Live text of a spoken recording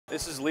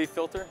This is Leaf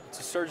Filter.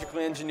 It's a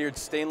surgically engineered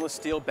stainless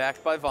steel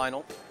backed by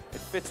vinyl. It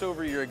fits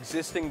over your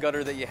existing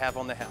gutter that you have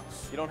on the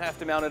house. You don't have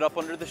to mount it up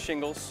under the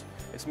shingles.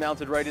 It's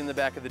mounted right in the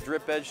back of the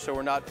drip edge, so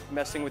we're not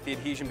messing with the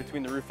adhesion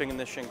between the roofing and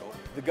the shingle.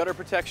 The gutter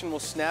protection will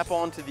snap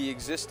onto the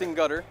existing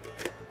gutter,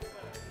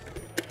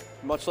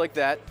 much like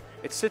that.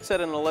 It sits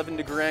at an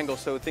 11-degree angle,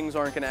 so things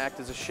aren't going to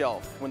act as a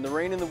shelf. When the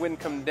rain and the wind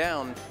come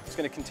down, it's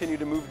going to continue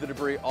to move the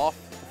debris off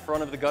the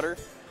front of the gutter,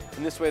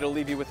 and this way it'll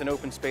leave you with an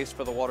open space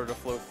for the water to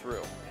flow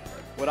through.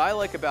 What I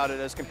like about it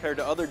as compared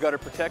to other gutter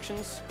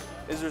protections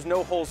is there's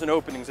no holes and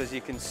openings, as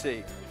you can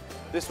see.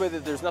 This way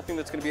that there's nothing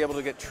that's going to be able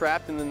to get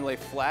trapped and then lay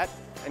flat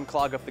and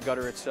clog up the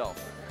gutter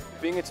itself.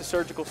 Being it's a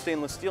surgical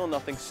stainless steel,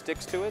 nothing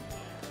sticks to it.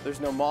 There's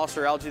no moss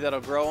or algae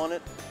that'll grow on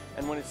it.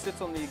 And when it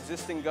sits on the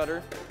existing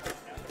gutter,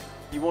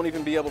 you won't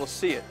even be able to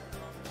see it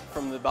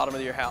from the bottom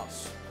of your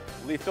house.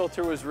 Leaf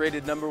Filter was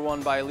rated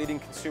 #1 by leading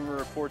Consumer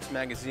Reports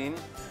magazine.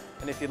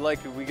 And if you'd like,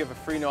 we give a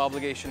free no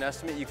obligation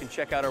estimate. You can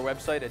check out our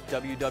website at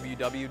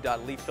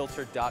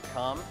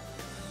www.leaffilter.com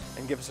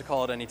and give us a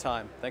call at any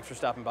time. Thanks for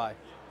stopping by.